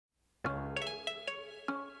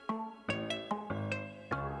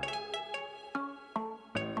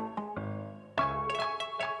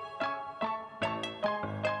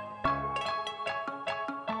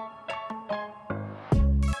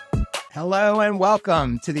Hello and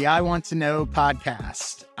welcome to the I Want to Know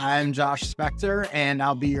podcast. I'm Josh Spector and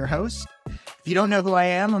I'll be your host. If you don't know who I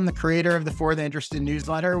am, I'm the creator of the For the Interested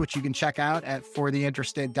newsletter, which you can check out at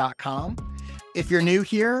fortheinterested.com. If you're new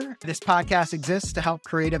here, this podcast exists to help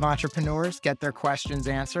creative entrepreneurs get their questions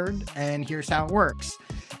answered. And here's how it works.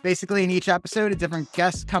 Basically, in each episode, a different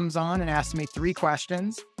guest comes on and asks me 3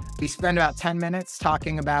 questions. We spend about 10 minutes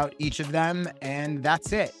talking about each of them, and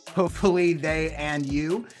that's it. Hopefully, they and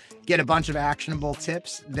you get a bunch of actionable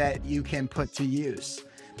tips that you can put to use.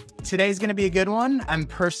 Today's going to be a good one. I'm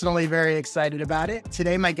personally very excited about it.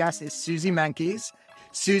 Today, my guest is Susie Menkes.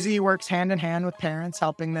 Susie works hand in hand with parents,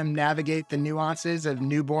 helping them navigate the nuances of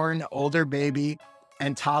newborn, older baby,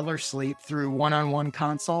 and toddler sleep through one-on-one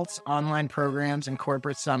consults, online programs, and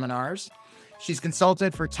corporate seminars. She's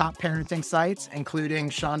consulted for top parenting sites,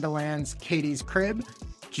 including Shondaland's Katie's Crib,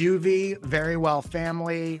 Juvie, Very Well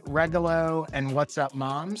Family, Regalo, and What's Up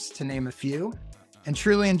Moms, to name a few, and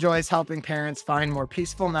truly enjoys helping parents find more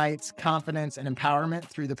peaceful nights, confidence, and empowerment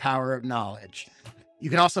through the power of knowledge. You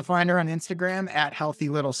can also find her on Instagram at Healthy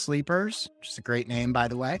Little Sleepers, which is a great name, by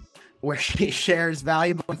the way, where she shares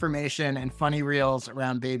valuable information and funny reels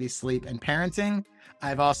around baby sleep and parenting.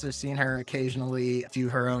 I've also seen her occasionally do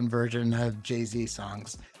her own version of Jay-Z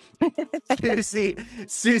songs.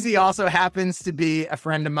 Susie also happens to be a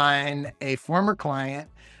friend of mine, a former client,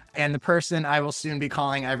 and the person I will soon be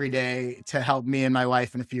calling every day to help me and my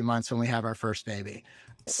wife in a few months when we have our first baby.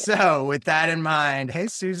 So with that in mind, hey,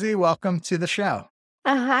 Susie, welcome to the show.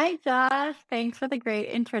 Hi, Josh. Thanks for the great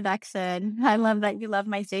introduction. I love that you love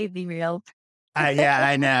my Jay-Z reel. Yeah,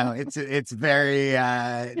 I know. It's very,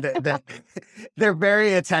 they're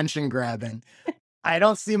very attention grabbing. I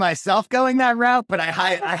don't see myself going that route, but I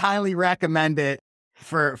highly recommend it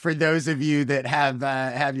for those of you that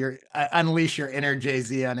have your unleash your inner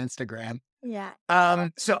Jay-Z on Instagram. Yeah.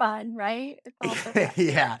 So fun, right? It's all fun.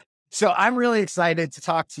 yeah. So I'm really excited to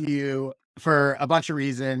talk to you for a bunch of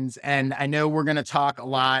reasons. And I know we're going to talk a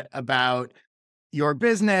lot about your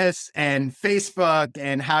business and Facebook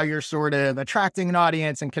and how you're sort of attracting an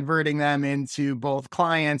audience and converting them into both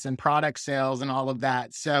clients and product sales and all of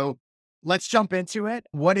that. So let's jump into it.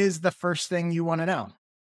 What is the first thing you want to know?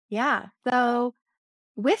 Yeah. So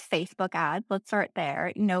with Facebook ads, let's start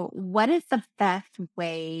there. What is the best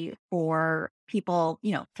way for people,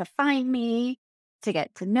 to find me, to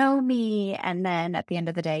get to know me, and then at the end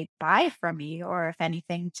of the day, buy from me, or if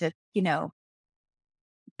anything, to,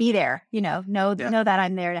 be there, know that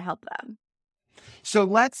I'm there to help them. So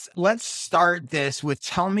let's start this with,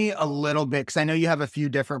 tell me a little bit, because I know you have a few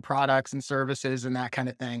different products and services and that kind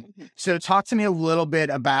of thing. Mm-hmm. So talk to me a little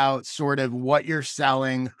bit about sort of what you're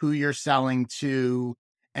selling, who you're selling to,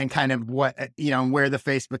 and kind of what, where the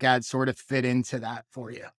Facebook ads sort of fit into that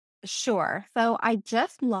for you. Sure. So I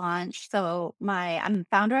just launched, I'm the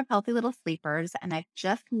founder of Healthy Little Sleepers, and I've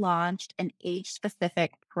just launched an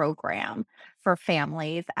age-specific program for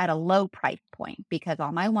families at a low price point because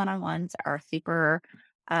all my one-on-ones are super,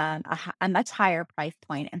 a much higher price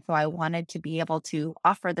point. And so I wanted to be able to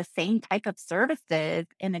offer the same type of services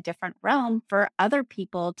in a different realm for other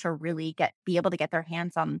people to really be able to get their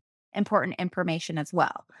hands on important information as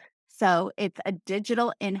well. So it's a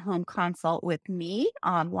digital in-home consult with me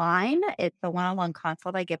online. It's a one-on-one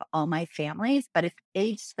consult I give all my families, but it's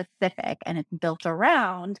age specific and it's built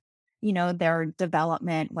around, their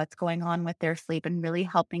development, what's going on with their sleep, and really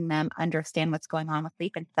helping them understand what's going on with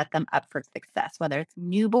sleep and set them up for success, whether it's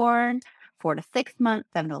newborn, 4 to 6 months,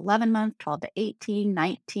 7 to 11 months, 12 to 18,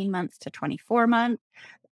 19 months to 24 months.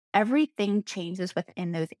 Everything changes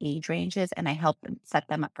within those age ranges, and I help them set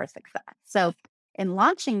them up for success. So in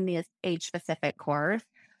launching this age-specific course,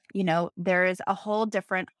 there is a whole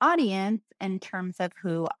different audience in terms of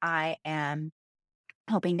who I am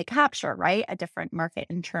hoping to capture, right? A different market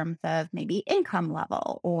in terms of maybe income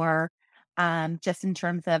level or just in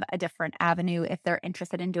terms of a different avenue if they're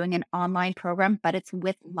interested in doing an online program, but it's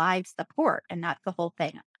with live support. And that's the whole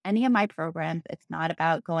thing. Any of my programs, it's not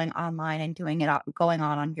about going online and doing it going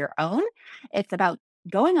on your own. It's about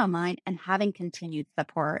going online and having continued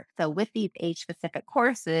support. So with these age-specific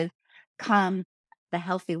courses come the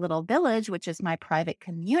Healthy Little Village, which is my private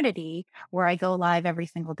community where I go live every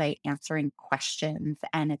single day answering questions.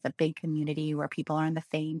 And it's a big community where people are in the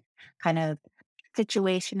same kind of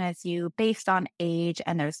situation as you based on age,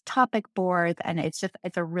 and there's topic boards, and it's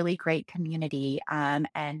a really great community. And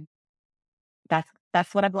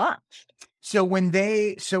that's what I've launched. So when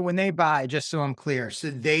they buy, just so I'm clear, so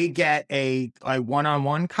they get a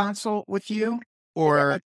one-on-one consult with you,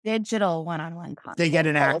 or digital one-on-one consult.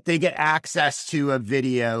 They get access to a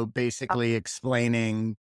video basically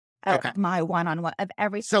explaining of Okay. my one-on-one of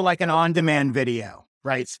every So like an on-demand video,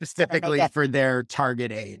 right? and then they Specifically get for their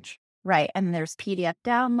target age. right. And there's PDF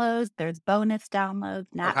downloads, there's bonus downloads,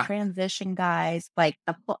 nap Okay. transition guides, like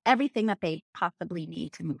everything that they possibly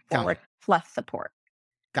need to move Got forward, it. plus support.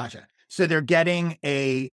 Gotcha. So they're getting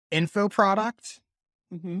a info product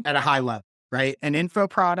Hmm. at a high level, right? An info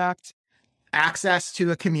product, access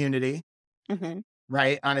to a community, Hmm.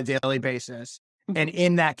 right? On a daily basis. And Hmm.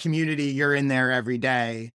 in that community, you're in there every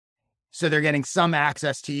day. So they're getting some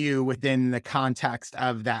access to you within the context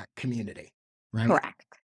of that community, right?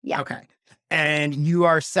 Correct. Yeah. Okay. And you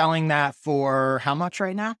are selling that for how much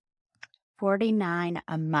right now? 49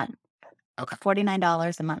 a month. Okay.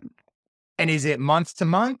 $49 a month. And is it month to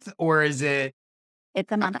month or is it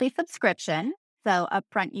It's a okay? monthly subscription. So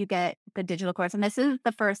upfront, you get the digital course. And this is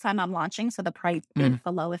the first time I'm launching. So the price is Mm,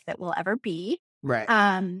 the lowest it will ever be. right.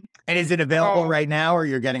 Um, And is it available right now or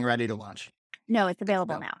you're getting ready to launch? no, it's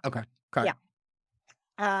available No. now. Okay. Okay.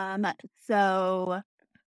 Yeah. So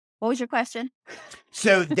what was your question?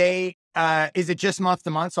 So they, is it just month to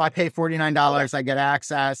month? So I pay $49, I get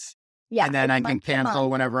access, Yeah, and then it's I can month to cancel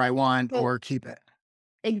month. whenever I want So or keep it.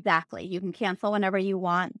 exactly. You can cancel whenever you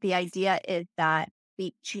want. The idea is that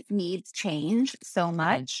the needs change so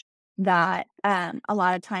much that a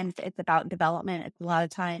lot of times it's about development. It's a lot of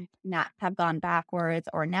times naps have gone backwards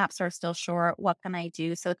or naps are still short. What can I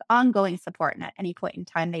do? So it's ongoing support. And at any point in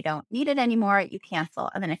time, they don't need it anymore. You cancel.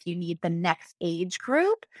 And then if you need the next age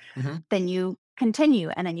group, Mhm. then you continue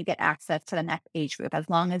and then you get access to the next age group. As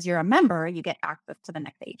long as you're a member, you get access to the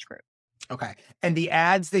next age group. Okay. And the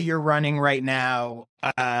ads that you're running right now,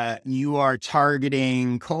 you are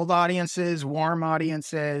targeting cold audiences, warm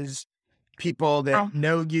audiences, people that I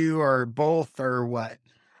know you or both or what?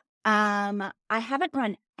 I haven't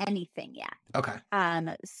run anything yet. Okay.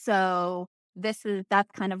 So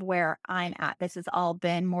that's kind of where I'm at. This has all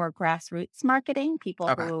been more grassroots marketing, people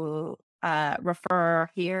Okay. who refer,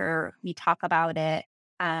 hear me talk about it,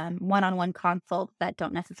 one-on-one consults that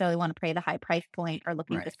don't necessarily want to pay the high price point or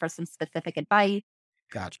looking Right. just for some specific advice.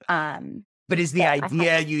 Gotcha. Um, But is the but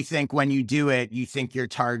idea you think when you do it, you think you're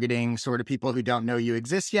targeting sort of people who don't know you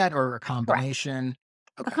exist yet or a correct. combination?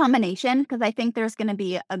 A Okay. combination, because I think there's going to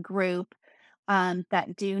be a group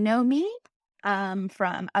that do know me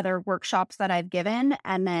from other workshops that I've given.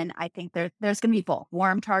 And then I think there's going to be both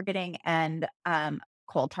warm targeting and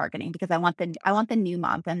cold targeting because I want the new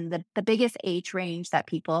moms. And the biggest age range that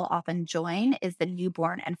people often join is the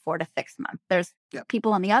newborn and 4 to 6 months. There's Yep.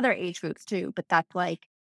 people in the other age groups too, but that's like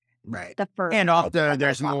Right. the first And like also that I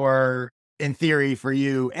there's want. more in theory for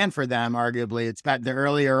you and for them, arguably. It's that the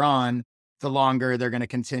earlier on, the longer they're going to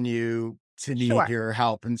continue to need Sure. your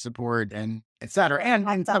help and support and et cetera. And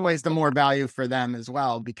in some ways, the Absolutely. more value for them as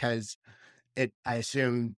well, because I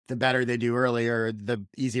assume the better they do earlier, the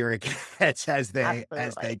easier it gets as they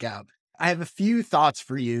Absolutely. go. I have a few thoughts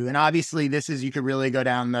for you. And obviously you could really go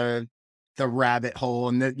down the rabbit hole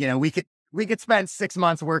and we could spend 6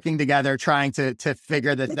 months working together trying to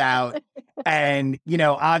figure this out. And,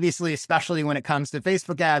 obviously, especially when it comes to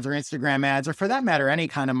Facebook ads or Instagram ads, or for that matter, any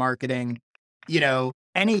kind of marketing,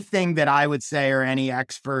 anything that I would say or any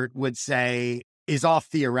expert would say is all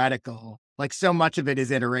theoretical. Like so much of it is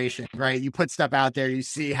iteration, right? You put stuff out there, you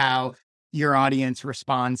see how your audience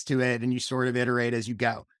responds to it, and you sort of iterate as you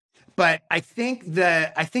go. But I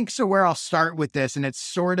think so where I'll start with this, and it's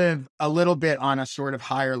sort of a little bit on a sort of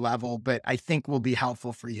higher level, but I think will be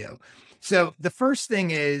helpful for you. So the first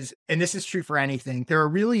thing is, and this is true for anything, there are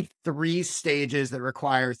really 3 stages that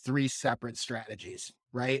require 3 separate strategies,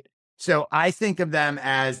 right? So I think of them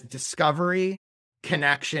as discovery,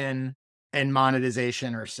 connection, and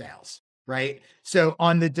monetization or sales, right? So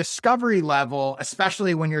on the discovery level,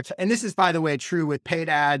 especially when and this is, by the way, true with paid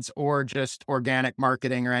ads or just organic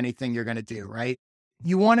marketing or anything you're going to do, right?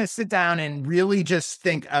 You want to sit down and really just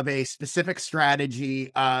think of a specific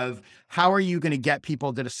strategy of how are you going to get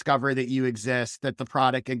people to discover that you exist, that the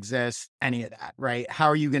product exists, any of that, right? How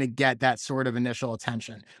are you going to get that sort of initial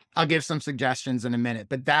attention? I'll give some suggestions in a minute,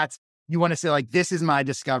 but you want to say like, this is my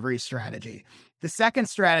discovery strategy. The second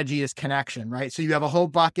strategy is connection, right? So you have a whole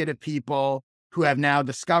bucket of people who have now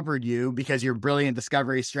discovered you because your brilliant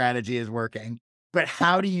discovery strategy is working. But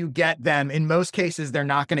how do you get them? In most cases, they're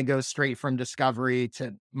not going to go straight from discovery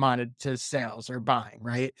to sales or buying,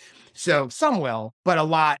 right? So some will, but a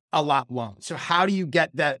lot won't. So how do you get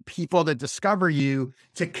that people that discover you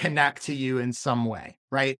to connect to you in some way,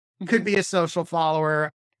 right? Could Mhm. be a social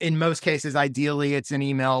follower. In most cases, ideally, it's an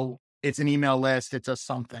email list. It's a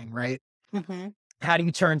something, right? Mhm. How do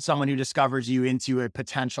you turn someone who discovers you into a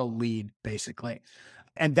potential lead, basically?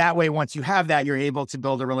 And that way, once you have that, you're able to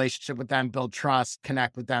build a relationship with them, build trust,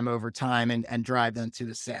 connect with them over time, and drive them to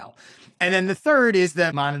the sale. And then the third is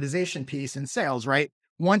the monetization piece in sales, right?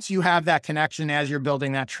 Once you have that connection, as you're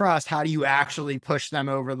building that trust, how do you actually push them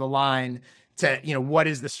over the line to, what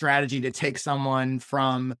is the strategy to take someone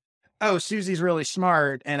from, oh, Susie's really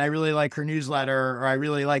smart and I really like her newsletter, or I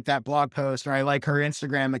really like that blog post, or I like her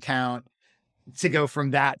Instagram account, to go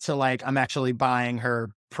from that to like, I'm actually buying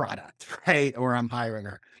her product, right? Or I'm hiring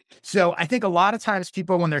her. So I think a lot of times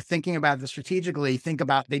people, when they're thinking about this strategically,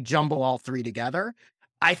 they jumble all three together.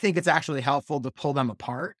 I think it's actually helpful to pull them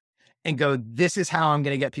apart and go, this is how I'm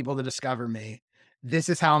going to get people to discover me. This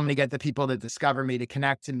is how I'm going to get the people that discover me to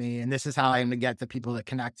connect to me. And this is how I'm going to get the people that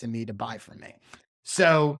connect to me to buy from me.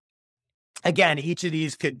 So again, each of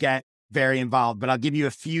these could get very involved, but I'll give you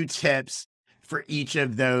a few tips for each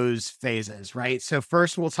of those phases, right? So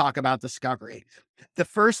first, we'll talk about discovery. The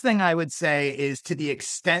first thing I would say is, to the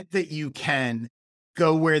extent that you can,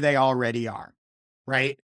 go where they already are,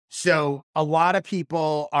 right? So a lot of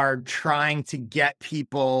people are trying to get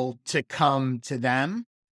people to come to them,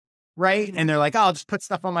 right? And they're like, oh, I'll just put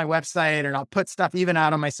stuff on my website, and I'll put stuff even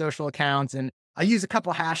out on my social accounts, and I'll use a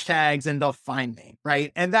couple hashtags and they'll find me,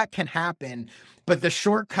 right? And that can happen. But the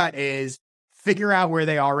shortcut is figure out where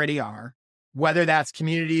they already are, whether that's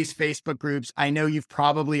communities, Facebook groups. I know you've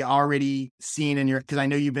probably already seen because I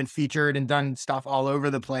know you've been featured and done stuff all over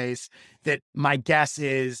the place, that my guess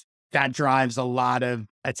is that drives a lot of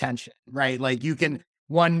attention, right? Like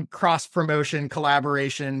one cross promotion,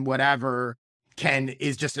 collaboration, whatever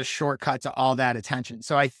is just a shortcut to all that attention.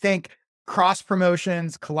 So I think cross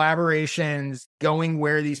promotions, collaborations, going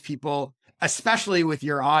where these people, especially with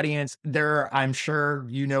your audience, I'm sure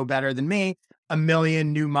you know better than me, a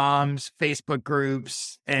million new moms, Facebook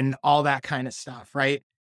groups, and all that kind of stuff, right?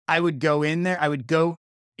 I would go in there. I would go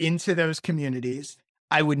into those communities.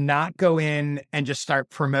 I would not go in and just start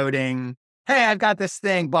promoting, hey, I've got this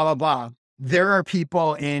thing, blah, blah, blah. There are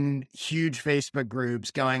people in huge Facebook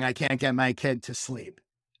groups going, I can't get my kid to sleep.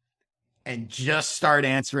 And just start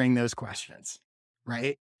answering those questions,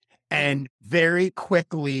 right? And very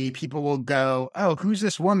quickly, people will go, oh, who's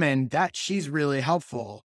this woman? She's really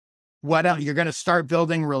helpful. What else? You're going to start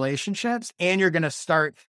building relationships, and you're going to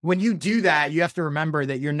start, when you do that, you have to remember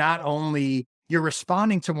that you're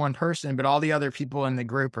responding to one person, but all the other people in the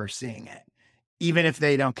group are seeing it. Even if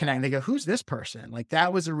they don't connect, they go, who's this person? Like,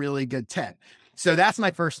 that was a really good tip. So that's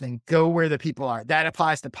my first thing. Go where the people are. That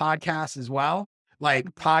applies to podcasts as well.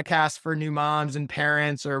 Like podcasts for new moms and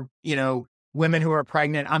parents, or, women who are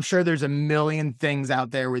pregnant. I'm sure there's a million things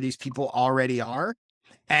out there where these people already are.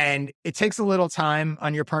 And it takes a little time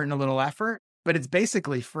on your part and a little effort, but it's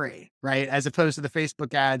basically free, right? As opposed to the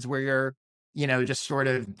Facebook ads where you're, just sort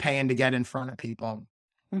of paying to get in front of people.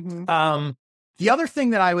 Mm-hmm. The other thing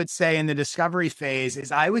that I would say in the discovery phase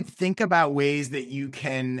is, I would think about ways that you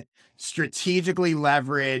can strategically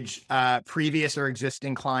leverage previous or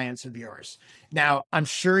existing clients of yours. Now, I'm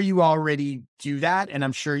sure you already do that, and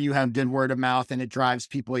I'm sure you have good word of mouth and it drives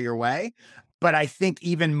people your way. But I think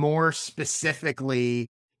even more specifically,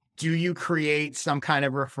 do you create some kind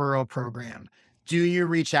of referral program? Do you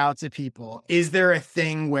reach out to people? Is there a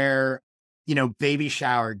thing where, baby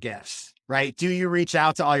shower gifts, right? Do you reach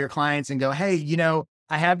out to all your clients and go, hey,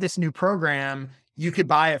 I have this new program. You could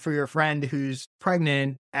buy it for your friend who's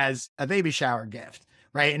pregnant as a baby shower gift,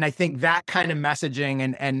 right? And I think that kind of messaging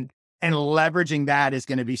and leveraging that is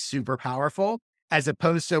going to be super powerful, as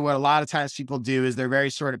opposed to what a lot of times people do is they're very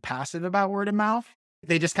sort of passive about word of mouth.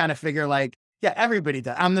 They just kind of figure like, yeah, everybody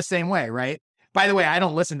does. I'm the same way, right? By the way, I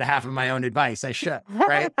don't listen to half of my own advice. I should,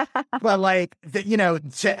 right? But like,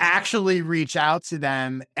 to actually reach out to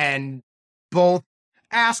them and both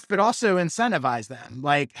ask, but also incentivize them.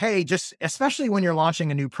 Like, hey, especially when you're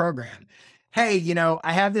launching a new program, hey,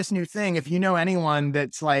 I have this new thing. If you know anyone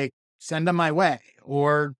that's like, send them my way,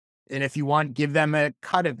 and if you want, give them a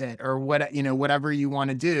cut of it, or whatever you want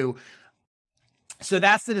to do. So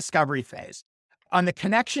that's the discovery phase. On the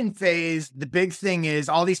connection phase, the big thing is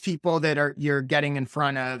all these people that you're getting in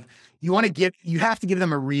front of, you have to give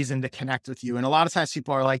them a reason to connect with you. And a lot of times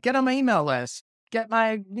people are like, get on my email list, get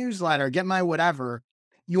my newsletter, get my whatever.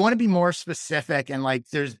 You want to be more specific and like,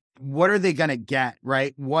 what are they going to get,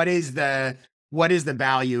 right? What is the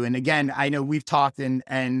value? And again, I know we've talked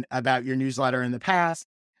and about your newsletter in the past.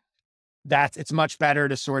 It's much better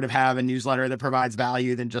to sort of have a newsletter that provides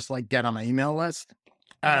value than just like get on my email list.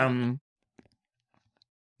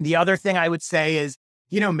 The other thing I would say is,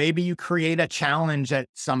 maybe you create a challenge at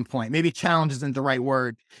some point. Maybe challenge isn't the right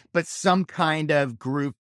word, but some kind of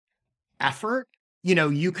group effort.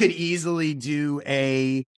 You could easily do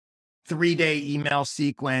 3-day email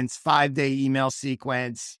sequence, 5-day email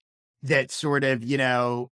sequence that sort of,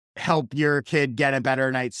 help your kid get a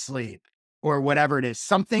better night's sleep or whatever it is.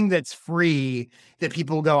 Something that's free that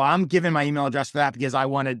people go, I'm giving my email address for that because I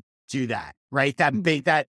want to do that, right?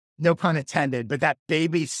 That no pun intended, but that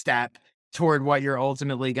baby step toward what you're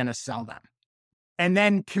ultimately going to sell them. And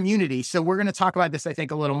then community. So we're going to talk about this, I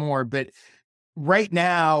think, a little more, but right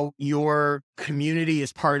now your community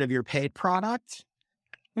is part of your paid product.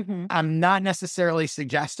 Mm-hmm. I'm not necessarily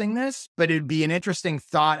suggesting this, but it'd be an interesting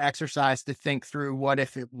thought exercise to think through what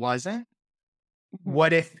if it wasn't? Mm-hmm.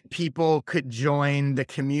 What if people could join the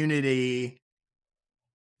community,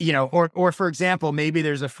 or for example, maybe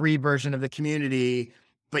there's a free version of the community,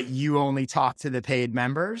 but you only talk to the paid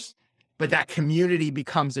members, but that community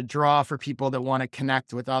becomes a draw for people that want to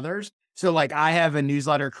connect with others. So like I have a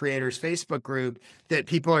newsletter creators Facebook group that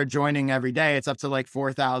people are joining every day. It's up to like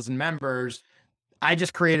 4,000 members. I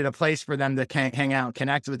just created a place for them to hang out and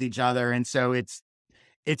connect with each other. And so it's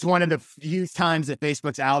one of the few times that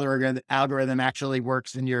Facebook's algorithm actually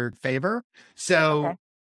works in your favor. So Okay.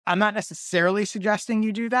 I'm not necessarily suggesting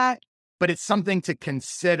you do that, but it's something to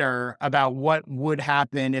consider about what would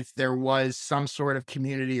happen if there was some sort of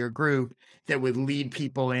community or group that would lead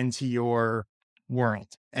people into your world.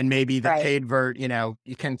 And maybe the Right. paid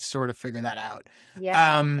you can sort of figure that out.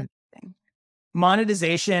 Yeah. Interesting.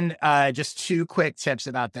 Monetization, just 2 quick tips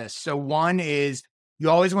about this. So one is you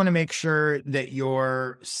always want to make sure that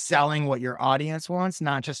you're selling what your audience wants,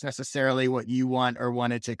 not just necessarily what you want or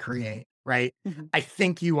wanted to create, right? Mm-hmm. I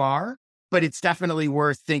think you are, but it's definitely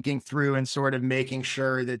worth thinking through and sort of making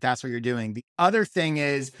sure that that's what you're doing. The other thing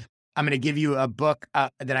is I'm going to give you a book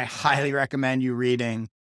that I highly recommend you reading.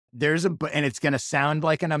 There's a book, and it's going to sound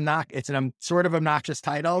like it's an sort of obnoxious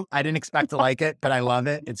title. I didn't expect to like it, but I love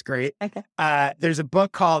it. It's great. Okay. There's a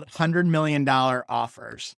book called $100 Million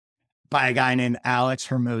Offers by a guy named Alex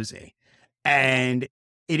Hormozi. And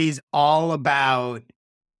it is all about,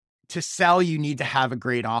 to sell, you need to have a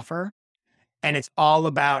great offer. And it's all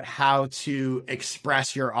about how to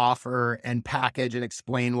express your offer and package and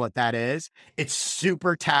explain what that is. It's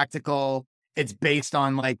super tactical. It's based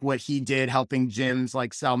on like what he did helping gyms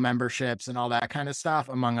like sell memberships and all that kind of stuff,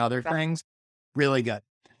 among other things. Really good.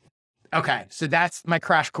 Okay. So that's my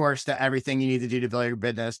crash course to everything you need to do to build your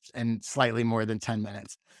business in slightly more than 10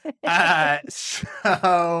 minutes.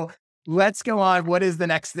 So let's go on. What is the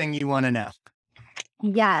next thing you want to know?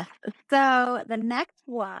 Yes. So the next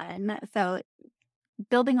one,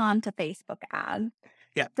 building on to Facebook ads.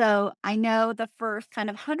 Yeah. So I know the first kind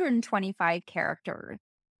of 125 characters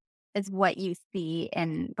is what you see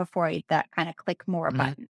in before that kind of click more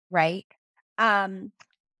button, right?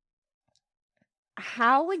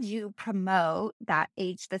 How would you promote that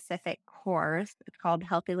age specific course? It's called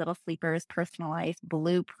Healthy Little Sleepers Personalized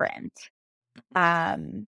Blueprint,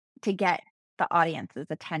 to get the audience's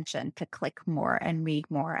attention to click more and read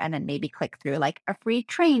more, and then maybe click through like a free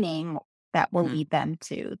training that will lead them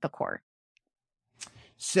to the course.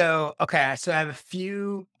 So, okay. So I have a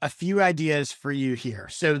few ideas for you here.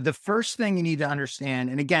 So the first thing you need to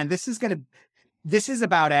understand, and again, this is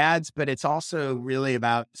about ads, but it's also really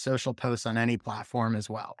about social posts on any platform as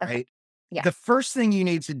well, Okay. right? Yeah. The first thing you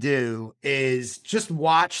need to do is just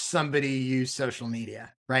watch somebody use social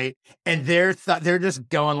media, right? And they're just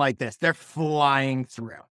going like this. They're flying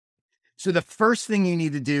through. So the first thing you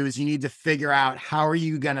need to do is you need to figure out how are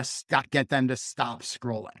you going to get them to stop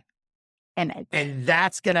scrolling. Image. And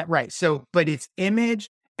that's going to, right. So, but it's image.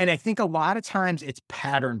 And I think a lot of times it's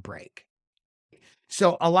pattern break.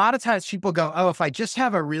 So a lot of times people go, oh, if I just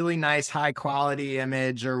have a really nice high quality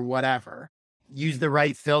image or whatever, use the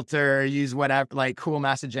right filter, use whatever, like cool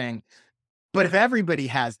messaging. But if everybody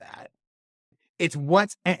has that, it's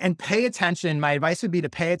and pay attention. My advice would be to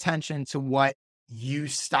pay attention to what you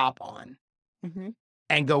stop on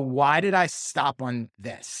and go, why did I stop on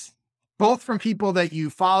this? Both from people that you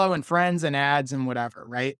follow and friends and ads and whatever,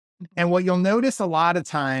 right? And what you'll notice a lot of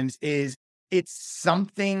times is it's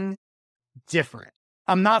something different.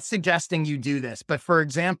 I'm not suggesting you do this, but for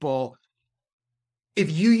example,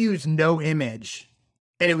 if you use no image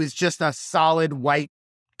and it was just a solid white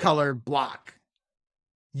color block,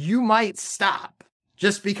 you might stop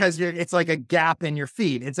just because it's like a gap in your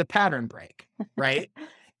feed. It's a pattern break, right?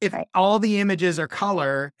 If Right. all the images are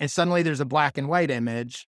color and suddenly there's a black and white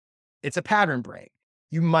image, it's a pattern break.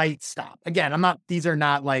 You might stop. Again, these are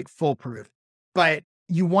not like foolproof, but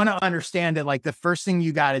you want to understand that like the first thing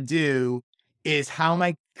you got to do is how am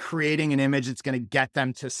I creating an image that's going to get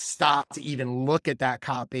them to stop to even look at that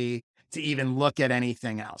copy, to even look at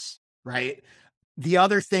anything else, right? The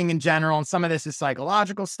other thing in general, and some of this is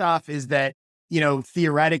psychological stuff, is that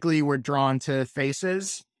theoretically we're drawn to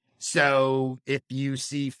faces. So if you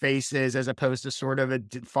see faces as opposed to sort of a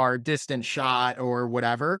far distant shot or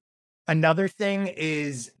whatever. Another thing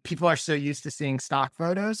is people are so used to seeing stock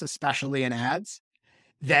photos, especially in ads,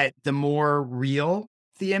 that the more real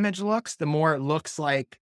the image looks, the more it looks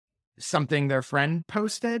like something their friend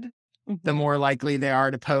posted, the more likely they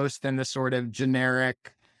are to post than the sort of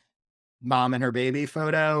generic mom and her baby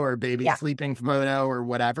photo or baby sleeping photo or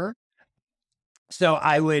whatever. So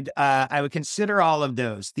I would consider all of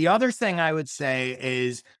those. The other thing I would say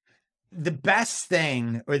is the best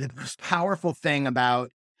thing or the most powerful thing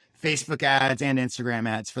about Facebook ads and Instagram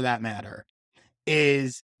ads for that matter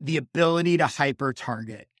is the ability to hyper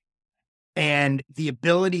target and the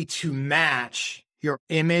ability to match your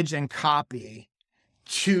image and copy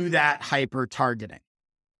to that hyper targeting.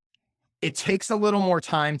 It takes a little more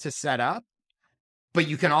time to set up, but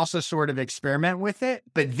you can also sort of experiment with it.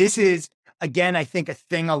 But this is, again, I think a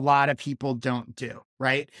thing a lot of people don't do,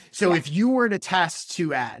 right? So if you were to test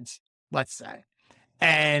 2 ads, let's say,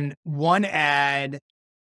 and one ad,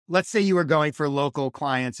 let's say you were going for local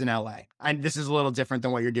clients in LA. And this is a little different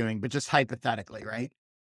than what you're doing, but just hypothetically, right?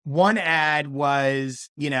 One ad was,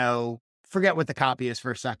 forget what the copy is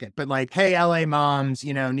for a second, but like, hey, LA moms,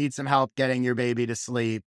 need some help getting your baby to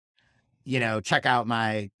sleep, check out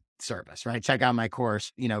my service, right? Check out my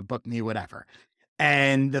course, book me, whatever.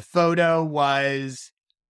 And the photo was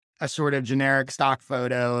a sort of generic stock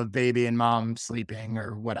photo of baby and mom sleeping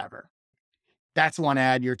or whatever. That's one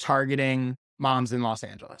ad. You're targeting moms in Los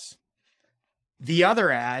Angeles. The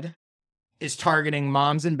other ad is targeting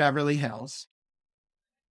moms in Beverly Hills.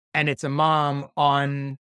 And it's a mom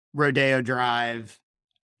on Rodeo Drive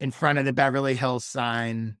in front of the Beverly Hills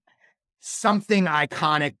sign, something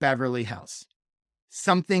iconic Beverly Hills,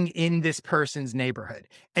 something in this person's neighborhood.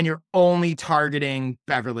 And you're only targeting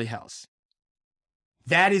Beverly Hills.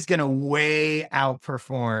 That is going to way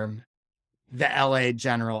outperform the LA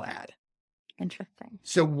general ad. Interesting.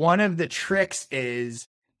 So one of the tricks is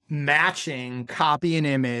matching copy and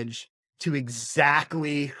image to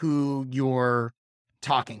exactly who you're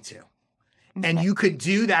talking to. Okay. And you could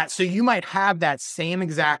do that. So you might have that same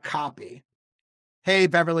exact copy. Hey,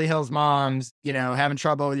 Beverly Hills moms, having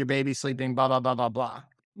trouble with your baby sleeping, blah, blah, blah, blah, blah.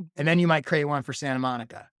 And then you might create one for Santa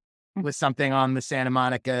Monica with something on the Santa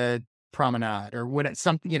Monica promenade or what,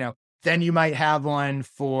 something, then you might have one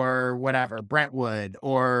for whatever, Brentwood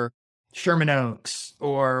or Sherman Oaks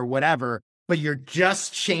or whatever, but you're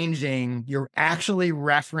just changing, you're actually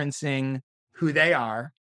referencing who they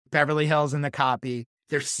are, Beverly Hills in the copy.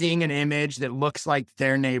 They're seeing an image that looks like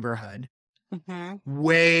their neighborhood.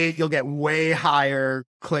 You'll get way higher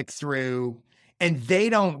click through, and they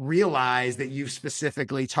don't realize that you've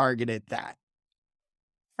specifically targeted that.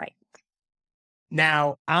 Right.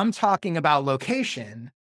 Now, I'm talking about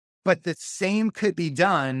location, but the same could be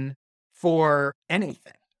done for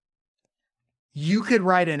anything. You could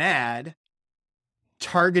write an ad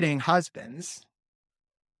targeting husbands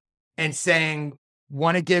and saying,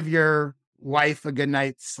 want to give your wife a good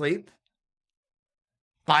night's sleep?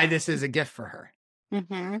 Buy this as a gift for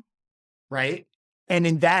her. Right? And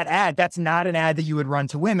in that ad, that's not an ad that you would run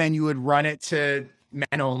to women. You would run it to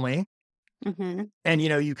men only. And,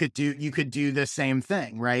 you could do the same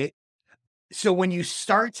thing, right? So when you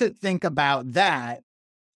start to think about that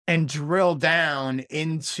and drill down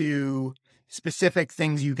into specific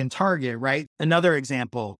things you can target, right? Another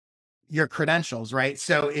example, your credentials, right?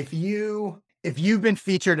 So if you've been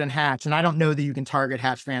featured in Hatch, and I don't know that you can target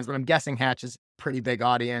Hatch fans, but I'm guessing Hatch is a pretty big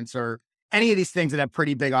audience, or any of these things that have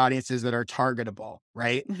pretty big audiences that are targetable,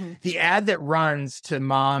 right? The ad that runs to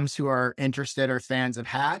moms who are interested or fans of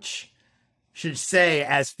Hatch should say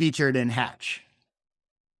as featured in Hatch.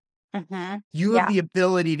 You have the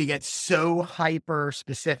ability to get so hyper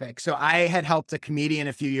specific. So I had helped a comedian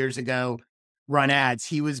a few years ago run ads.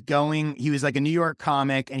 He was like a New York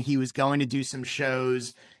comic, and he was going to do some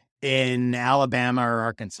shows in Alabama or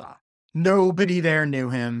Arkansas. Nobody there knew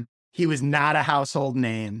him. He was not a household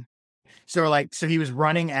name. So he was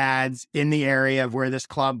running ads in the area of where this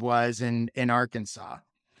club was in Arkansas.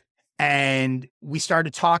 And we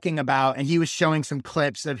started talking about, and he was showing some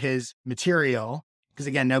clips of his material, because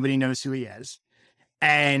again, nobody knows who he is.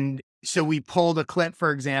 And so we pulled a clip,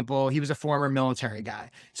 for example, he was a former military guy.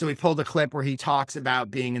 So we pulled a clip where he talks about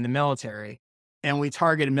being in the military, and we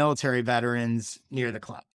targeted military veterans near the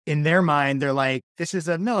club. In their mind, they're like, this is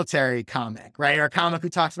a military comic, right? Or a comic who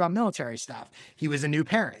talks about military stuff. He was a new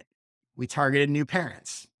parent. We targeted new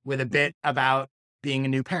parents with a bit about being a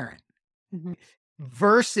new parent.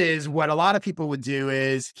 Versus what a lot of people would do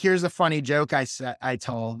is, here's a funny joke I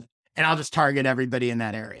told, and I'll just target everybody in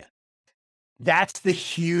that area. That's the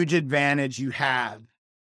huge advantage you have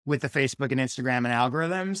with the Facebook and Instagram and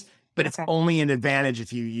algorithms, but it's Okay. only an advantage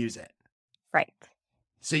if you use it. Right.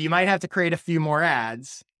 So you might have to create a few more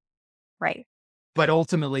ads, Right. but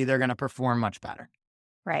ultimately they're going to perform much better.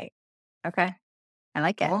 Right. Okay. I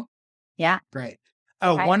like it. Cool. Yeah. Great.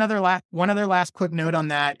 Oh, Okay. one other last quick note on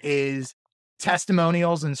that is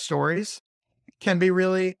testimonials and stories can be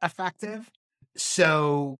really effective.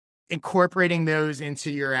 So incorporating those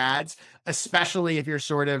into your ads, especially if you're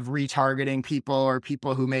sort of retargeting people or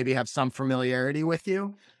people who maybe have some familiarity with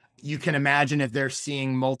you, you can imagine if they're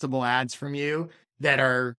seeing multiple ads from you that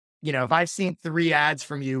are, if I've seen 3 ads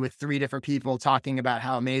from you with 3 different people talking about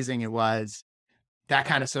how amazing it was, that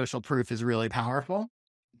kind of social proof is really powerful.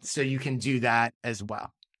 So you can do that as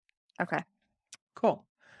well. Okay. Cool.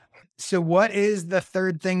 So what is the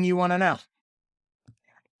third thing you want to know?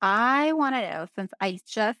 I want to know, since I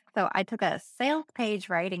took a sales page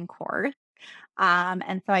writing course,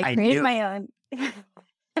 and so I I created knew my own.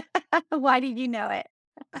 Why did you know it?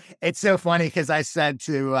 it's so funny because I said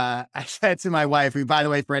to my wife, who, by the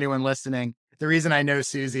way, for anyone listening, the reason I know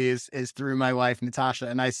Susie is through my wife, Natasha.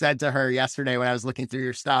 And I said to her yesterday when I was looking through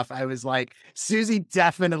your stuff, I was like, Susie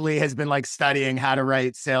definitely has been like studying how to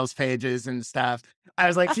write sales pages and stuff. I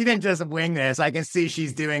was like, she didn't just wing this. I can see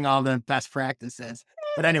she's doing all the best practices.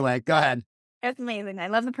 But anyway, go ahead. It's amazing. I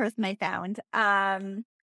love the person I found. And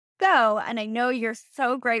I know you're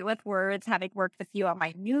so great with words, having worked with you on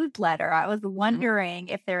my newsletter. I was wondering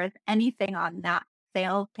if there is anything on that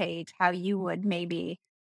sales page, how you would maybe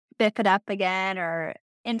spiff it up again or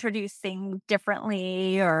introduce things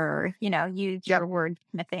differently, or, use your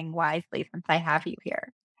wordsmithing wisely since I have you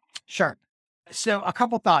here. Sure. So a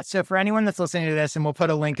couple thoughts. So for anyone that's listening to this, and we'll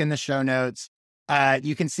put a link in the show notes,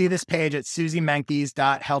 you can see this page at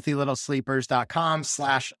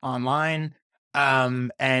susiemenkes.healthylittlesleepers.com/online.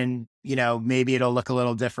 And maybe it'll look a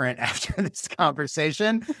little different after this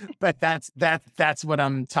conversation, but that's what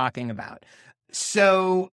I'm talking about.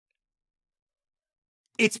 So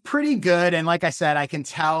it's pretty good. And like I said, I can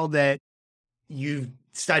tell that you've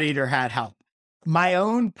studied or had help. My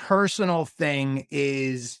own personal thing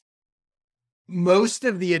is most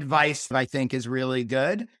of the advice I think is really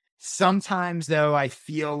good. Sometimes though, I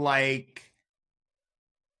feel like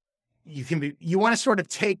you want to sort of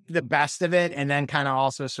take the best of it and then kind of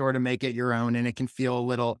also sort of make it your own. And it can feel a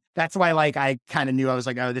little, that's why I kind of knew, I was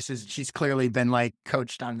like, oh, she's clearly been like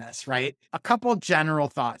coached on this, right? A couple general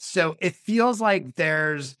thoughts. So it feels like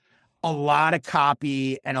there's a lot of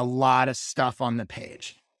copy and a lot of stuff on the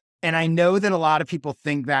page. And I know that a lot of people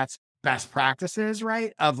think that's best practices,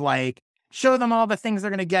 right? Of like, show them all the things they're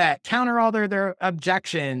going to get, counter all their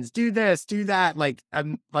objections, do this, do that.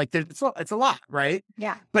 It's a lot, right?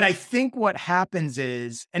 Yeah. But I think what happens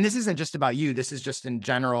is, and this isn't just about you, this is just in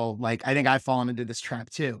general, like I think I've fallen into this trap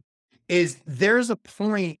too, is there's a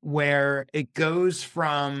point where it goes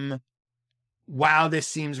from, wow, this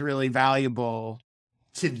seems really valuable,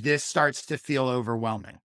 to this starts to feel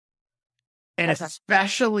overwhelming. And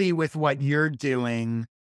especially with what you're doing,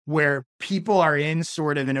 where people are in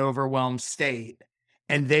sort of an overwhelmed state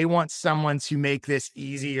and they want someone to make this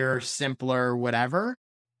easier, simpler, whatever.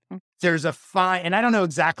 There's a fine, and I don't know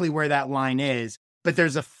exactly where that line is, but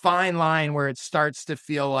there's a fine line where it starts to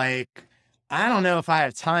feel like, I don't know if I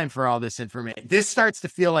have time for all this information. This starts to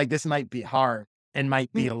feel like this might be hard and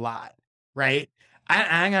might be a lot, right?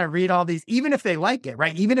 I'm going to read all these, even if they like it,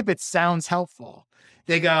 right? Even if it sounds helpful,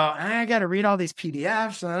 they go, I got to read all these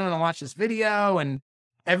PDFs and I'm going to watch this video, and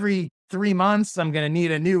every 3 months, I'm going to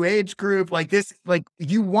need a new age group like this. Like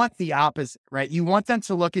you want the opposite, right? You want them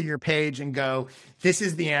to look at your page and go, this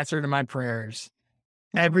is the answer to my prayers.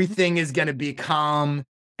 Everything is going to be calm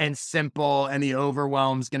and simple and the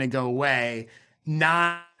overwhelm is going to go away.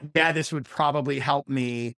 Not, yeah, this would probably help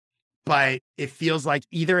me, but it feels like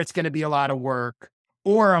either it's going to be a lot of work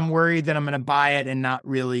or I'm worried that I'm going to buy it and not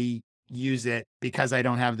really use it because I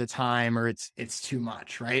don't have the time or it's too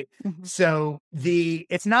much, right? Mm-hmm. So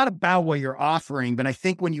it's not about what you're offering, but I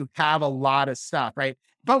think when you have a lot of stuff, right?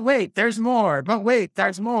 But wait, there's more, but wait,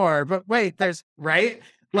 there's more, but wait, there's, right?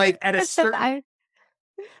 Like at a certain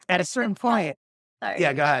point. Sorry.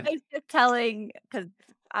 Yeah, go ahead. I was just telling, because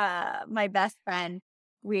my best friend,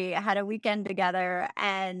 we had a weekend together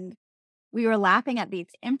and we were laughing at these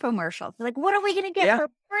infomercials. Like, what are we going to get for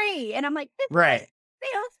free? And I'm like, right.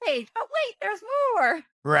 Sales page, but wait, there's more.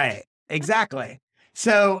 Right. Exactly.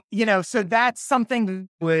 So, so that's something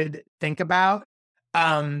we would think about.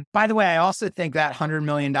 By the way, I also think that $100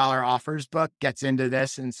 million offers book gets into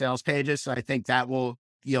this in sales pages. So I think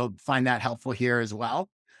you'll find that helpful here as well.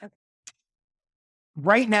 Okay.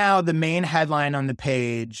 Right now, the main headline on the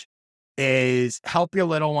page is help your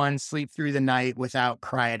little one sleep through the night without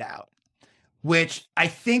cry it out, which I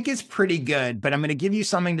think is pretty good, but I'm going to give you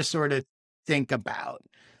something to sort of think about.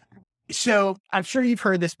 So I'm sure you've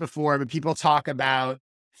heard this before, but people talk about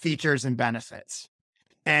features and benefits.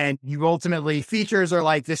 And you ultimately, features are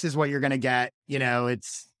like, this is what you're going to get.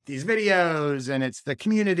 It's these videos and it's the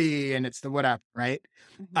community and it's the whatever, right?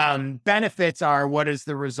 Benefits are what is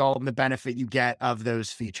the result and the benefit you get of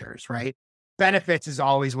those features, right? Benefits is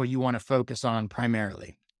always what you want to focus on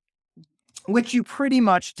primarily, which you pretty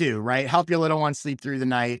much do, right? Help your little one sleep through the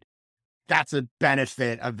night. That's a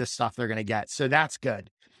benefit of the stuff they're going to get. So that's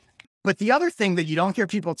good. But the other thing that you don't hear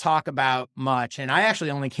people talk about much, and I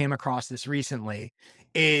actually only came across this recently,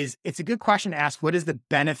 is it's a good question to ask, what is the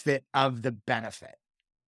benefit of the benefit,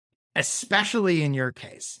 especially in your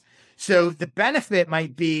case? So the benefit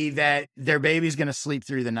might be that their baby's going to sleep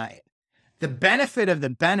through the night. The benefit of the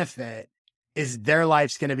benefit is their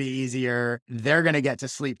life's going to be easier. They're going to get to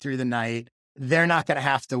sleep through the night. They're not going to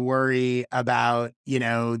have to worry about,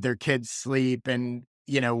 their kids' sleep and,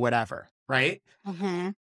 whatever, right?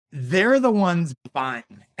 They're the ones buying.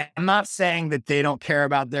 I'm not saying that they don't care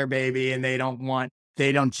about their baby and they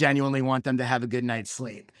don't genuinely want them to have a good night's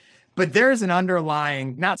sleep. But there's an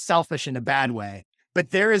underlying, not selfish in a bad way, but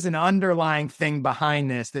there is an underlying thing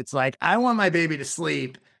behind this that's like, I want my baby to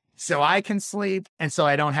sleep so I can sleep and so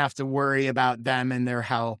I don't have to worry about them and their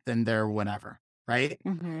health and their whatever, right?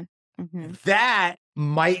 That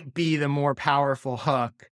might be the more powerful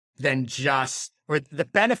hook than just, or the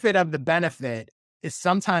benefit of the benefit is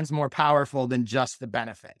sometimes more powerful than just the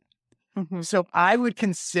benefit. So I would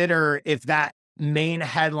consider if that main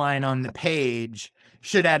headline on the page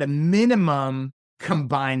should at a minimum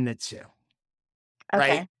combine the two,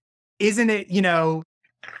 right? Isn't it,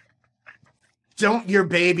 don't your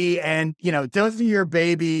baby and, doesn't your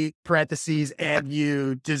baby parentheses and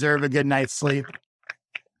you deserve a good night's sleep?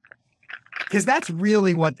 Because that's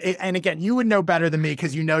really what, and again, you would know better than me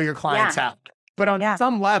because you know your clientele. But on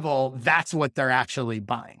some level, that's what they're actually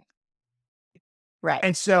buying. Right.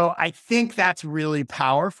 And so I think that's really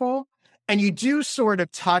powerful. And you do sort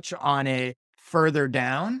of touch on it further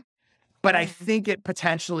down, but I think it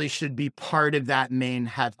potentially should be part of that main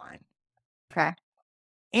headline. Okay.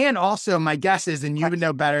 And also my guess is, and you would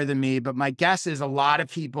know better than me, but my guess is a lot of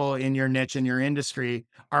people in your niche, in your industry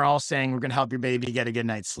are all saying, we're going to help your baby get a good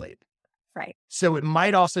night's sleep. Right. So it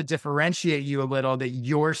might also differentiate you a little that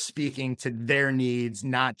you're speaking to their needs,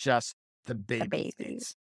 not just the baby's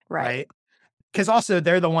needs. Right. Because also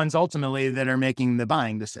they're the ones ultimately that are making the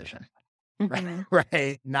buying decision.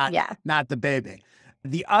 Right. Not the baby.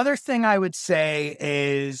 The other thing I would say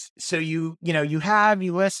is, so you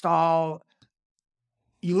list all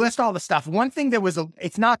the stuff. One thing that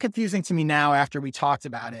it's not confusing to me now after we talked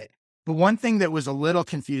about it, but one thing that was a little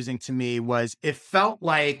confusing to me was it felt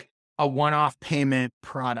like a one-off payment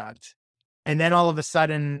product. And then all of a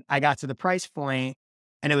sudden I got to the price point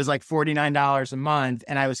and it was like $49 a month.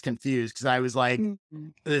 And I was confused because I was like,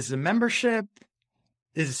 this is a membership,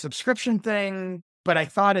 this is a subscription thing, but I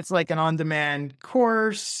thought it's like an on-demand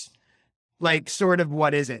course, like sort of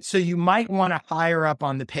what is it? So you might want to hire up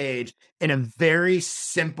on the page in a very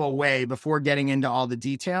simple way before getting into all the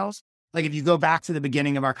details. Like if you go back to the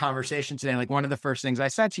beginning of our conversation today, like one of the first things I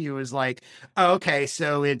said to you was like, oh, okay,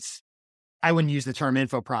 so I wouldn't use the term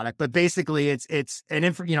info product, but basically it's an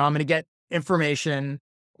I'm going to get information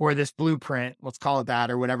or this blueprint, let's call it that,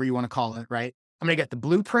 or whatever you want to call it, right? I'm going to get the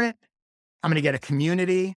blueprint, I'm going to get a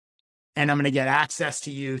community, and I'm going to get access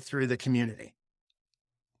to you through the community.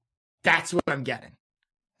 That's what I'm getting.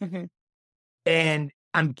 And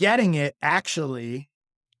I'm getting it actually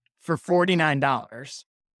for $49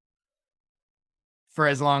 for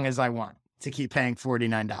as long as I want to keep paying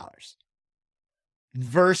 $49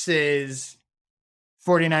 versus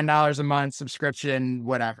 $49 a month subscription,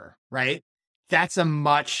 whatever, right? That's a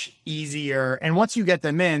much easier. And once you get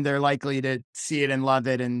them in, they're likely to see it and love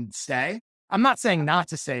it and stay. I'm not saying not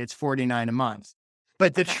to say it's $49 a month,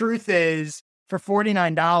 but the truth is for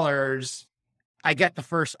 $49, I get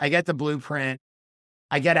the blueprint,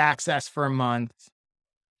 I get access for a month,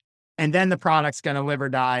 and then the product's going to live or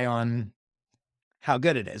die on how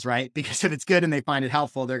good it is, right? Because if it's good and they find it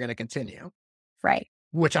helpful, they're going to continue. Right.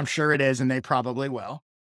 Which I'm sure it is, and they probably will.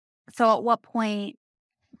 So at what point,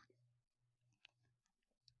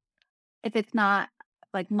 if it's not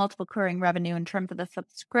like multiple recurring revenue in terms of the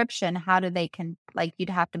subscription, how do they they'd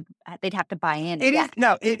have to buy in?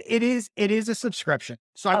 It is a subscription.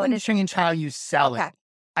 So I wouldn't change how you sell it.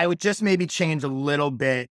 I would just maybe change a little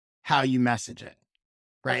bit how you message it.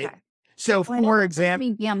 Right. Okay. So Well, I don't for want example,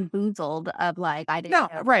 me bamboozled of like, I didn't no,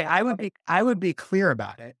 know. right. I would be clear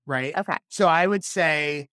about it. Right. Okay. So I would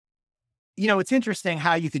say, it's interesting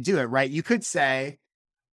how you could do it, right? You could say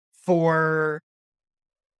for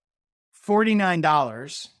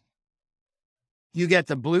 $49, you get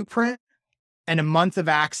the blueprint and a month of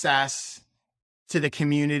access to the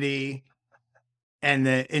community and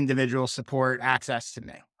the individual support access to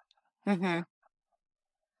me. Mm-hmm.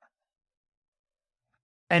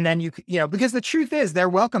 And then because the truth is they're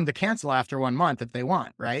welcome to cancel after 1 month if they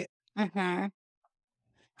want, right? Mm-hmm.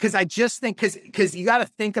 Because I just think, because you got to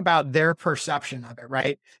think about their perception of it,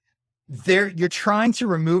 right? You're trying to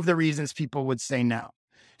remove the reasons people would say no.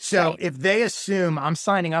 So Right. if they assume I'm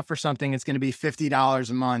signing up for something, it's going to be $50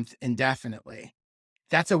 a month indefinitely,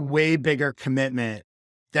 that's a way bigger commitment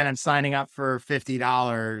than I'm signing up for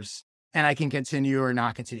 $50 and I can continue or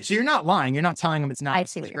not continue. So you're not lying. You're not telling them it's not I a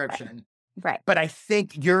see what you're saying. subscription. Right. But I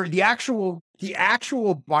think the actual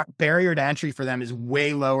barrier to entry for them is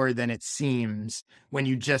way lower than it seems when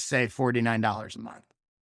you just say $49 a month.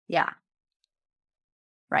 Yeah.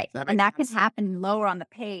 Right. And that can happen lower on the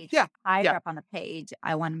page. Yeah. Higher up on the page.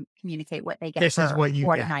 I want to communicate what they get This for is what you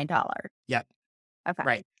get. $49. Yep. Okay.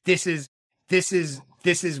 Right. This is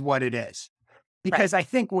what it is. Because I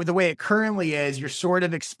think the way it currently is, you're sort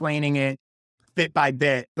of explaining it bit by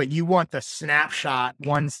bit, but you want the snapshot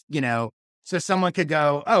once, so someone could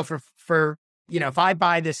go, oh, for if I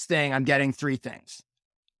buy this thing, I'm getting 3 things.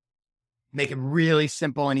 Make it really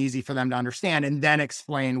simple and easy for them to understand, and then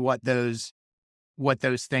explain what those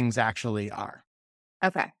things actually are.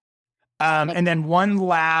 Okay. And then one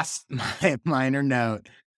last minor note.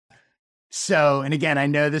 So, and again, I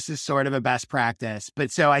know this is sort of a best practice,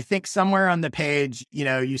 but so I think somewhere on the page,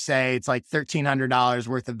 you say it's like $1,300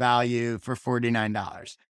 worth of value for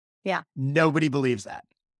 $49. Yeah. Nobody believes that.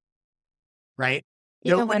 Right?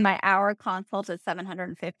 Even when my hour consult is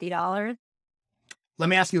 $750. Let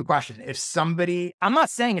me ask you a question. I'm not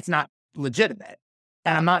saying it's not legitimate,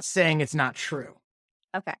 and I'm not saying it's not true.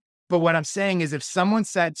 Okay. But what I'm saying is if someone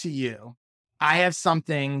said to you, I have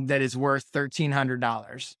something that is worth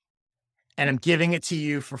 $1,300 and I'm giving it to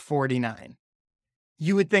you for $49,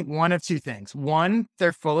 you would think one of 2 things. One,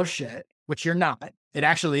 they're full of shit, which you're not. It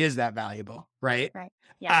actually is that valuable, right? Right.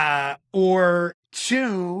 Yeah. Or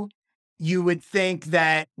 2, you would think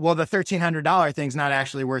that, well, the $1,300 thing's not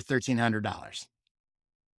actually worth $1,300.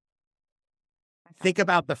 Think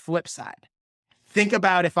about the flip side. Think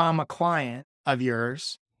about if I'm a client of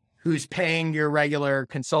yours who's paying your regular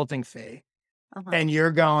consulting fee, and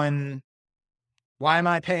you're going, why am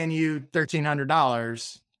I paying you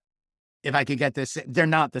 $1,300 if I could get this? They're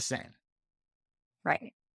not the same.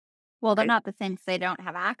 Right. Well, they're not the same because they don't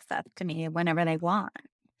have access to me whenever they want.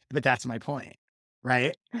 But that's my point,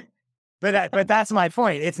 right? But that's my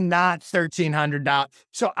point. It's not $1,300.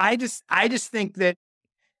 So I just think that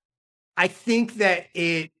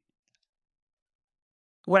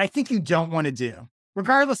what I think you don't want to do,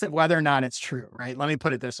 regardless of whether or not it's true, right? Let me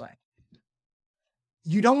put it this way.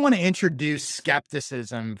 You don't want to introduce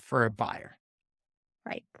skepticism for a buyer.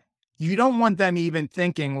 Right. You don't want them even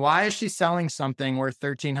thinking, why is she selling something worth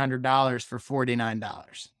 $1,300 for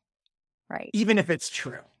 $49? Right. Even if it's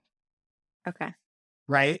true. Okay.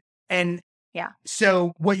 Right. And yeah.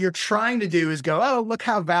 So what you're trying to do is go, oh, look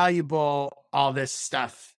how valuable all this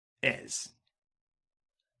stuff is.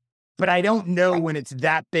 But I don't know when it's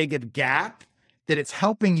that big of a gap that it's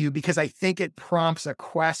helping you, because I think it prompts a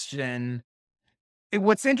question.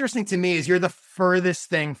 What's interesting to me is you're the furthest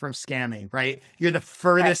thing from scamming, right? You're the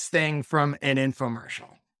furthest thing from an infomercial.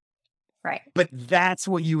 Right. But that's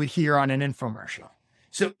what you would hear on an infomercial.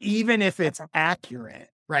 So even if it's accurate,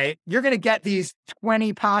 right, you're going to get these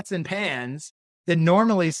 20 pots and pans that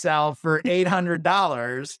normally sell for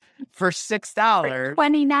 $800 for $6.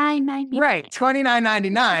 $29.99. Right,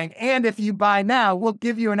 $29.99. And if you buy now, we'll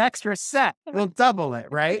give you an extra set. We'll double it,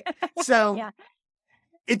 right? So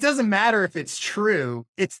it doesn't matter if it's true.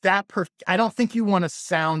 It's that I don't think you want to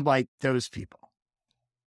sound like those people.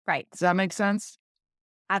 Right. Does that make sense?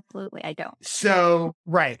 Absolutely, I don't. So,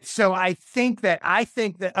 right. So I think that,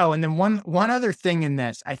 oh, and then one other thing in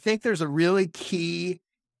this, I think there's a really key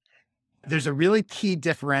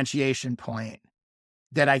differentiation point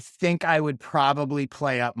that I think I would probably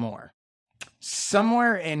play up more.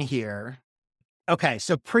 Somewhere in here. Okay.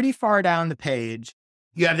 So pretty far down the page,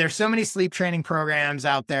 there's so many sleep training programs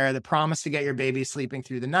out there that promise to get your baby sleeping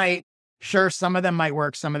through the night. Sure, some of them might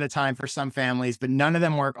work some of the time for some families, but none of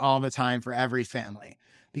them work all the time for every family,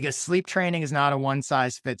 because sleep training is not a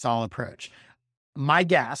one-size-fits-all approach. My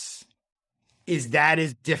guess is that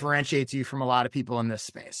differentiates you from a lot of people in this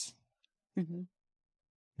space.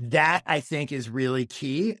 Mm-hmm. That I think is really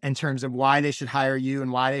key in terms of why they should hire you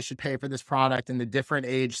and why they should pay for this product and the different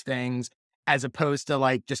age things, as opposed to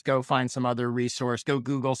like, just go find some other resource, go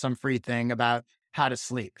Google some free thing about how to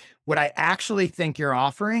sleep. What I actually think you're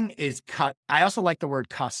offering is I also like the word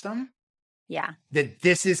custom, Yeah. that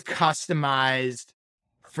this is customized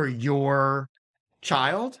for your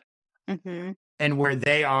child Mm-hmm. and where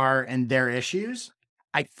they are and their issues.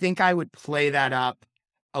 I think I would play that up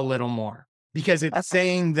a little more, because it's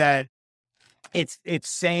saying that it's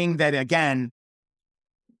saying that, again,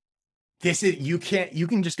 this is, you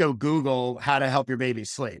can just go Google how to help your baby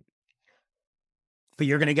sleep, but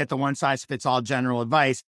you're going to get the one size fits all general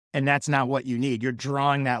advice. And that's not what you need. You're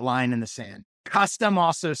drawing that line in the sand.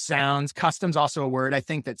 Custom's also a word I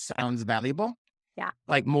think that sounds valuable. Yeah.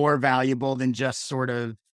 Like more valuable than just sort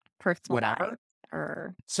of Personalized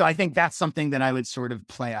whatever. So I think that's something that I would sort of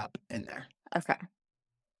play up in there. Okay.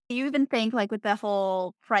 Do you even think, like, with the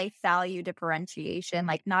whole price value differentiation,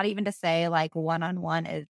 like, not even to say like one-on-one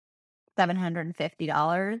is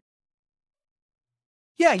 $750?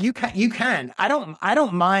 Yeah, you can. I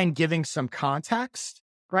don't mind giving some context,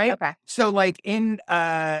 right? Okay. So like in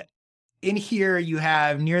here you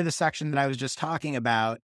have, near the section that I was just talking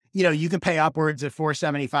about, you can pay upwards of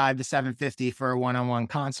 $475 to $750 for a one-on-one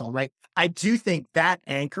consult, right? I do think that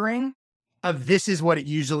anchoring of this is what it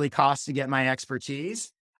usually costs to get my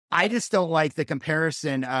expertise. I just don't like the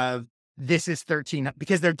comparison of this is $1,300,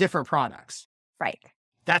 because they're different products. Right.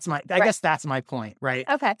 I guess that's my point, right?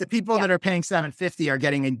 Okay. The people that are paying $750 are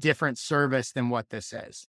getting a different service than what this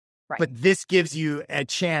is. Right. But this gives you a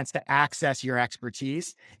chance to access your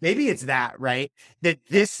expertise. Maybe it's that, right? That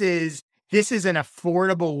this is an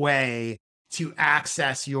affordable way to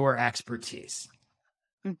access your expertise.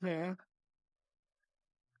 Mm-hmm.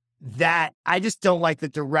 That I just don't like the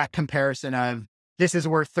direct comparison of this is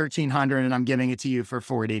worth $1,300 and I'm giving it to you for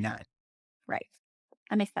 $49. Right.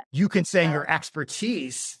 That makes sense. You can say your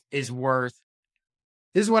expertise is worth,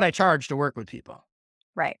 this is what I charge to work with people.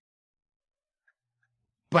 Right.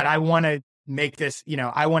 But I want to make this,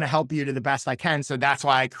 I want to help you to the best I can. So that's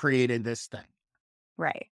why I created this thing.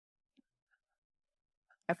 Right.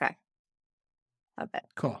 Okay. Love it.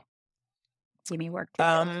 Cool. Give me work to do.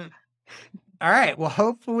 All right. Well,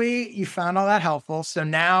 hopefully you found all that helpful. So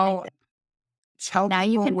now tell Now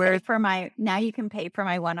people you can where. pay for my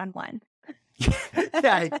one-on-one.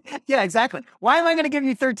 Yeah, exactly. Why am I going to give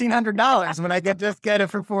you $1,300 when I just get it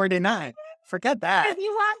for $49? Forget that. Because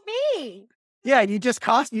you want me. Yeah, you just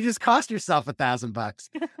cost yourself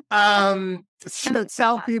 $1,000. So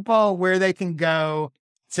tell people where they can go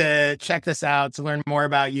to check this out, to learn more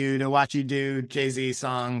about you, to watch you do Jay-Z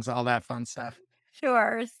songs, all that fun stuff.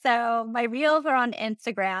 Sure. So my reels are on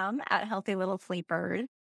Instagram at Healthy Little Sleepers.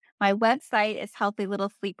 My website is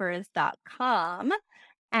healthylittlesleepers.com.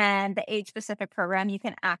 And the age-specific program you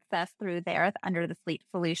can access through there under the Sleep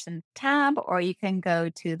Solutions tab, or you can go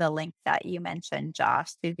to the link that you mentioned,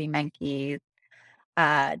 Josh, Susie Menkes,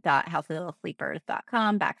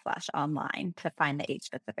 healthylittlesleepers.com/online to find the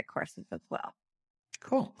age-specific courses as well.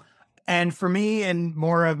 Cool. And for me and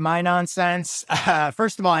more of my nonsense,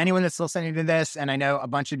 first of all, anyone that's listening to this, and I know a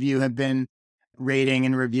bunch of you have been rating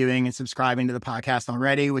and reviewing and subscribing to the podcast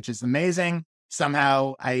already, which is amazing.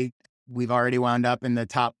 Somehow we've already wound up in the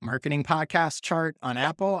top marketing podcast chart on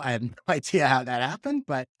Apple. I have no idea how that happened,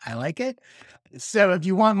 but I like it. So if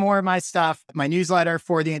you want more of my stuff, my newsletter,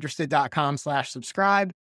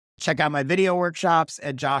 fortheinterested.com/subscribe. Check out my video workshops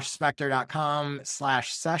at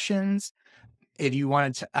joshspector.com/sessions. If you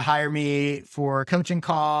wanted to hire me for a coaching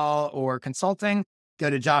call or consulting, go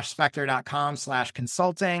to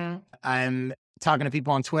joshspector.com/consulting. I'm talking to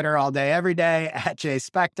people on Twitter all day, every day at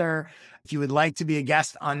jspector. If you would like to be a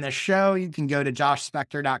guest on this show, you can go to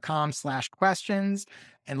joshspector.com/questions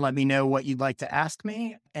and let me know what you'd like to ask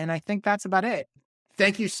me. And I think that's about it.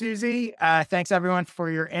 Thank you, Susie. Thanks everyone for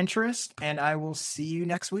your interest, and I will see you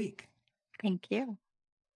next week. Thank you.